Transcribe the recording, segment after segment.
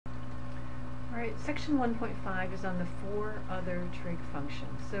Alright, section 1.5 is on the 4 other trig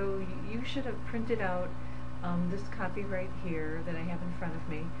functions. So you should have printed out this copy right here that I have in front of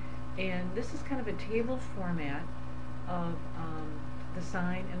me. And this is kind of a table format of the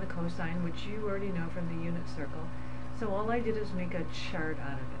sine and the cosine, which you already know from the unit circle. So all I did is make a chart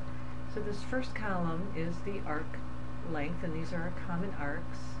out of it. So this first column is the arc length, and these are our common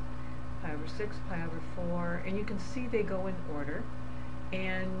arcs, pi over 6, pi over 4, and you can see they go in order.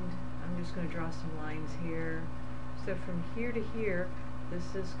 And I'm just going to draw some lines here. So from here to here,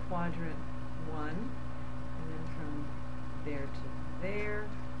 this is quadrant 1, and then from there to there,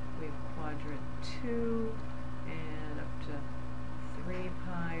 we have quadrant 2, and up to 3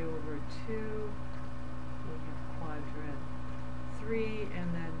 pi over 2, we have quadrant 3,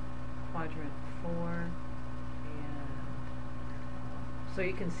 and then quadrant 4, and so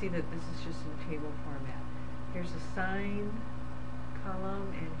you can see that this is just in table format. Here's the sine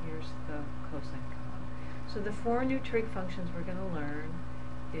column, and here's the cosine column. So the 4 new trig functions we're going to learn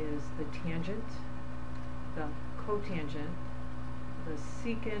is the tangent, the cotangent, the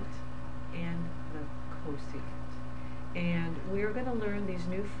secant, and the cosecant. And we're going to learn these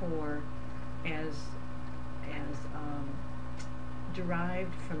new 4 as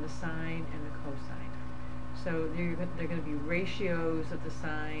derived from the sine and the cosine. So they're going to be ratios of the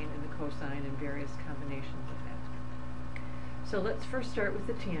sine and the cosine and various combinations of that. So let's first start with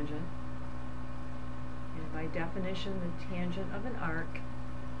the tangent. And by definition, the tangent of an arc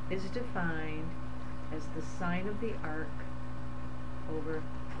is defined as the sine of the arc over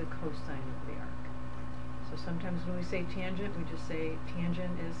the cosine of the arc. So sometimes when we say tangent, we just say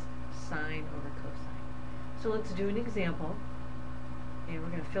tangent is sine over cosine. So let's do an example, and we're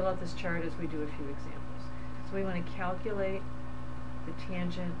going to fill out this chart as we do a few examples. So we want to calculate the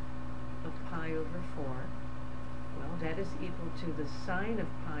tangent of pi over 4. Well, that is equal to the sine of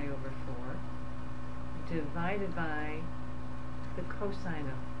pi over 4 divided by the cosine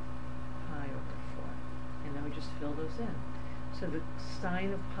of pi over 4. And then we just fill those in. So the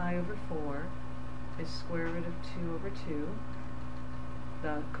sine of pi over 4 is square root of 2 over 2.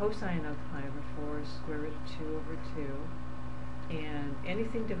 The cosine of pi over 4 is square root of 2 over 2. And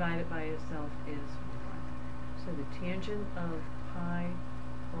anything divided by itself is 1. So the tangent of pi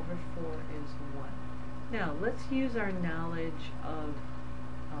over 4 is 1. Now, let's use our knowledge of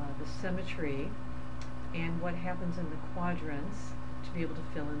the symmetry and what happens in the quadrants to be able to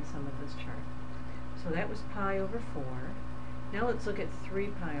fill in some of this chart. So that was pi over 4. Now let's look at 3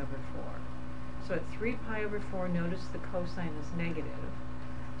 pi over 4. So at 3 pi over 4, notice the cosine is negative.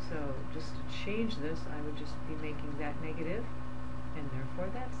 So just to change this, I would just be making that negative, and therefore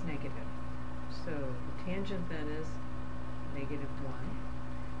that's negative. So the tangent then is negative 1.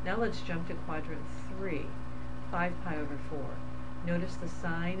 Now let's jump to quadrant 3, 5 pi over 4. Notice the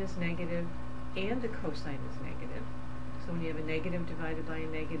sine is negative and the cosine is negative. So when you have a negative divided by a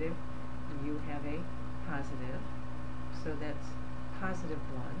negative, you have a positive. So that's positive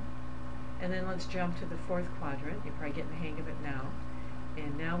 1. And then let's jump to the 4th quadrant. You're probably getting the hang of it now.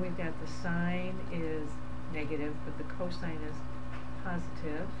 And now we've got the sine is negative, but the cosine is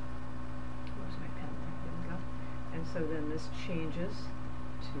positive. Where's my pen? There we go. And so then this changes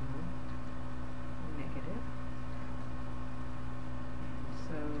to negative. And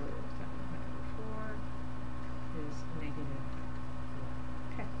so 7.4 is negative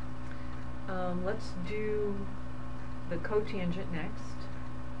 4. Okay. Let's do the cotangent next.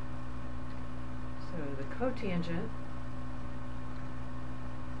 So the cotangent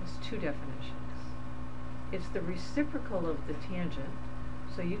is 2 definitions. It's the reciprocal of the tangent,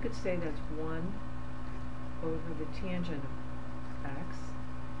 so you could say that's 1 over the tangent of x.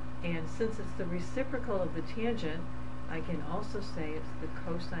 And since it's the reciprocal of the tangent, I can also say it's the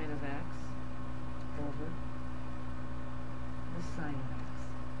cosine of x over the sine of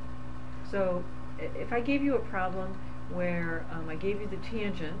x. So if I gave you a problem where I gave you the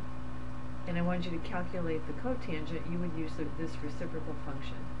tangent and I wanted you to calculate the cotangent, you would use this reciprocal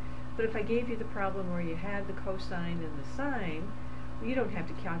function. But if I gave you the problem where you had the cosine and the sine, well, you don't have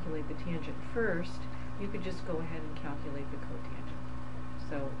to calculate the tangent first. You could just go ahead and calculate the cotangent.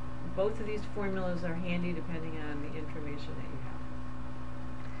 So both of these formulas are handy depending on the information that you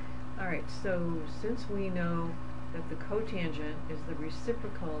have. Alright, so since we know that the cotangent is the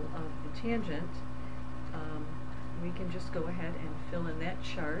reciprocal of the tangent, we can just go ahead and fill in that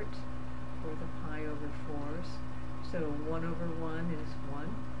chart for the pi over 4s. So 1 over 1 is 1.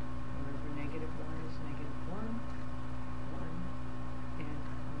 1 over negative 1 is negative 1. 1 and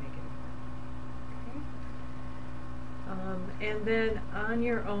negative 1. Okay. And then on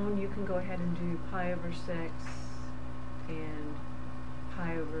your own, you can go ahead and do pi over 6 and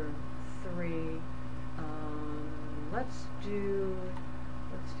pi over 3. Let's do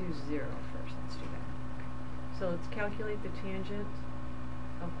 0 first. Let's do that. Okay. So let's calculate the tangent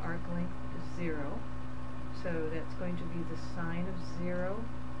of arc length is 0. So that's going to be the sine of 0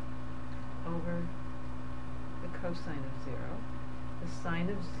 over the cosine of 0. The sine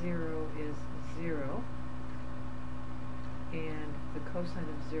of 0 is 0, and the cosine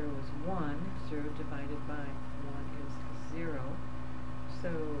of 0 is 1. 0 divided by 1 is 0. So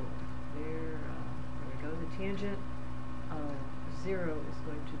there we go. The tangent of 0 is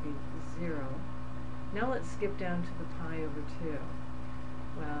going to be 0. Now let's skip down to the pi over 2.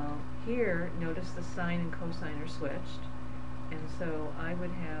 Well, here, notice the sine and cosine are switched, and so I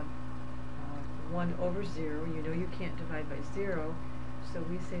would have 1 over 0. You know you can't divide by 0, so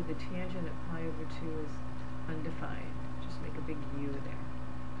we say the tangent at pi over 2 is undefined. Just make a big U there.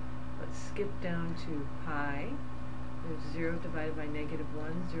 Let's skip down to pi. There's 0 divided by negative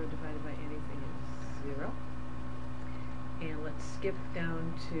 1. 0 divided by anything is 0. And let's skip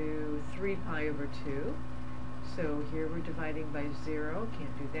down to 3 pi over 2. So here we're dividing by 0.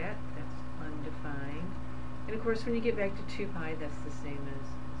 Can't do that. That's undefined. And of course when you get back to 2 pi, that's the same as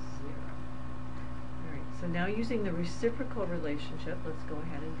 0. Alright, so now using the reciprocal relationship, let's go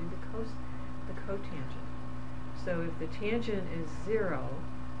ahead and do the cotangent. So if the tangent is 0,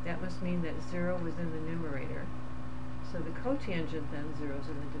 that must mean that 0 was in the numerator. So the cotangent then, 0 is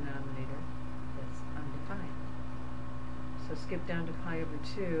in the denominator. That's undefined. So skip down to pi over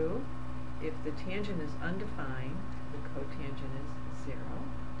 2. If the tangent is undefined, the cotangent is 0,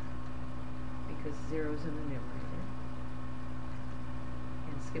 because 0 is in the numerator.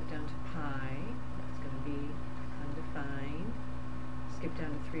 And skip down to pi, that's going to be undefined. Skip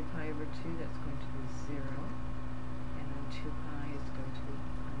down to 3 pi over 2, that's going to be 0. And then 2 pi is going to be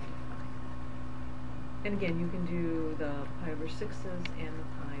undefined. And again, you can do the pi over 6's and the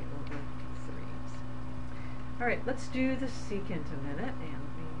pi over 3's. Alright, let's do the secant a minute, and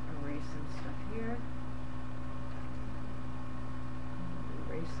let me erase some stuff here.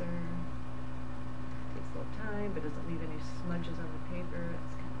 Eraser. Takes a little time, but doesn't leave any smudges on the paper.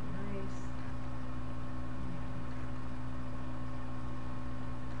 That's kind of nice.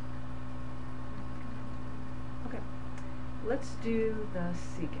 Okay, let's do the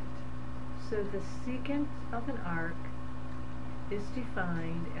secant. So the secant of an arc is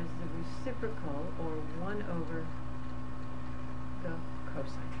defined as the reciprocal, or 1 over the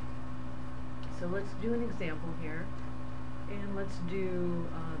cosine. So let's do an example here, and let's do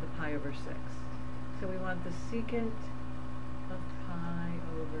the pi over 6. So we want the secant of pi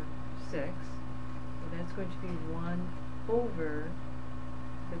over 6. So that's going to be 1 over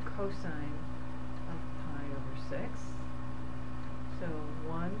the cosine of pi over 6. So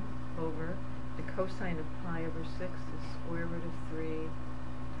 1 over the cosine of pi over 6 is square root of 3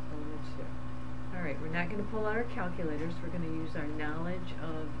 over 2. Alright, we're not going to pull out our calculators. We're going to use our knowledge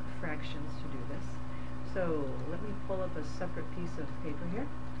of fractions to do this. So let me pull up a separate piece of paper here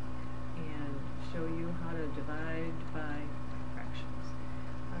and show you how to divide by fractions.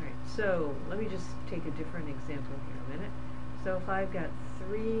 Alright, so let me just take a different example here a minute. So if I've got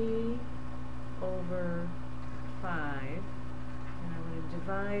 3 over 5, and I want to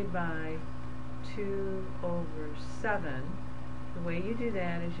divide by 2 over 7, the way you do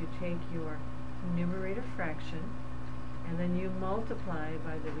that is you take your numerator fraction and then you multiply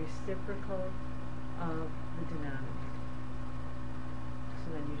by the reciprocal of the denominator.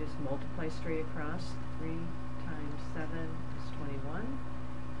 So then you just multiply straight across. 3 times 7 is 21,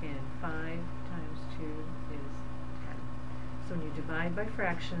 and 5 times 2 is 10. So when you divide by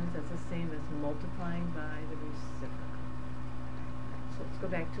fractions, that's the same as multiplying by the reciprocal. So let's go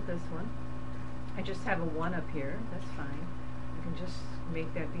back to this one. I just have a 1 up here, that's fine. I can just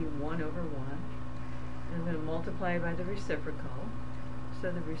make that be 1 over 1. And I'm going to multiply by the reciprocal.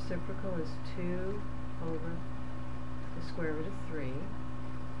 So the reciprocal is 2 over the square root of 3.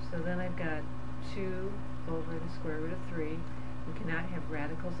 So then I've got 2 over the square root of 3. We cannot have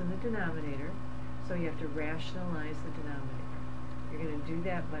radicals in the denominator, so you have to rationalize the denominator. You're going to do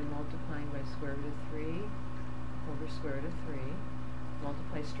that by multiplying by square root of 3 over square root of 3.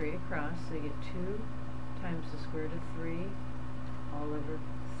 Multiply straight across, so you get 2 times the square root of 3 all over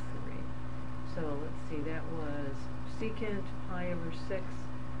 3. So let's see, that was secant pi over 6,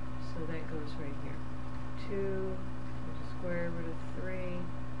 so that goes right here. 2 times the square root of 3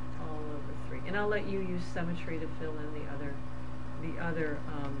 all over 3. And I'll let you use symmetry to fill in the other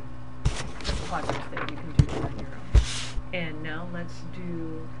quadrants that you can do on your own. And now let's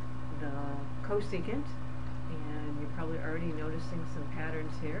do the cosecant. And you're probably already noticing some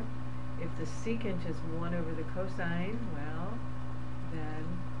patterns here. If the secant is 1 over the cosine, well, then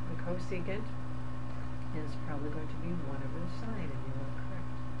the cosine cosecant is probably going to be 1 over the sine, and you are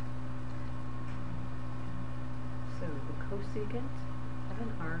correct. So the cosecant of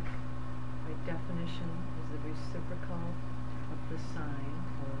an arc, by definition, is the reciprocal of the sine,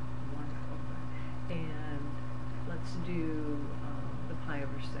 or 1 over. And let's do the pi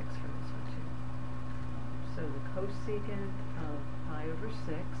over 6 for this one too. So the cosecant of pi over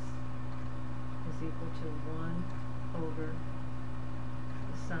 6 is equal to 1 over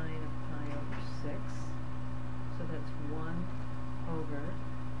the sine of pi over 6. So that's 1 over,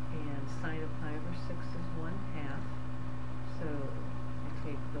 and sine of pi over 6 is 1/2. So I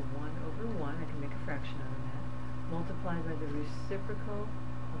take the 1 over 1, I can make a fraction out of that, multiply by the reciprocal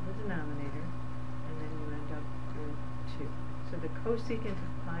of the denominator, and then you end up with 2. So the cosecant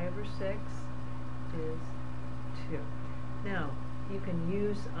of pi over 6 is 2. Now, you can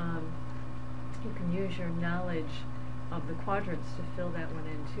use your knowledge of the quadrants to fill that one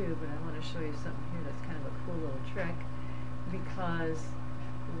in too, but I want to show you something here that's kind of a cool little trick, because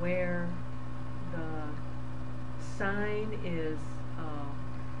where the sine is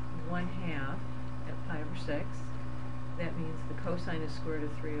 1/2 at pi over 6, that means the cosine is square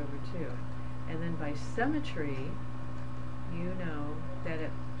root of 3 over 2. And then by symmetry, you know that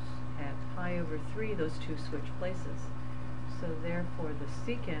at pi over 3, those two switch places. So therefore, the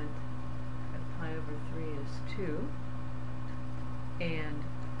secant at pi over 3 is 2, and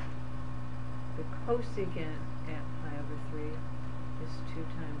the cosecant at pi over 3 is 2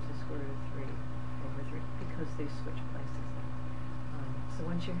 times the square root of 3 over 3, because they switch places there. So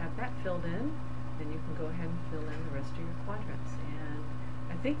once you have that filled in, then you can go ahead and fill in the rest of your quadrants. And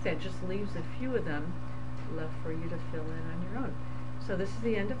I think that just leaves a few of them left for you to fill in on your own. So this is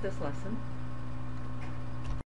the end of this lesson.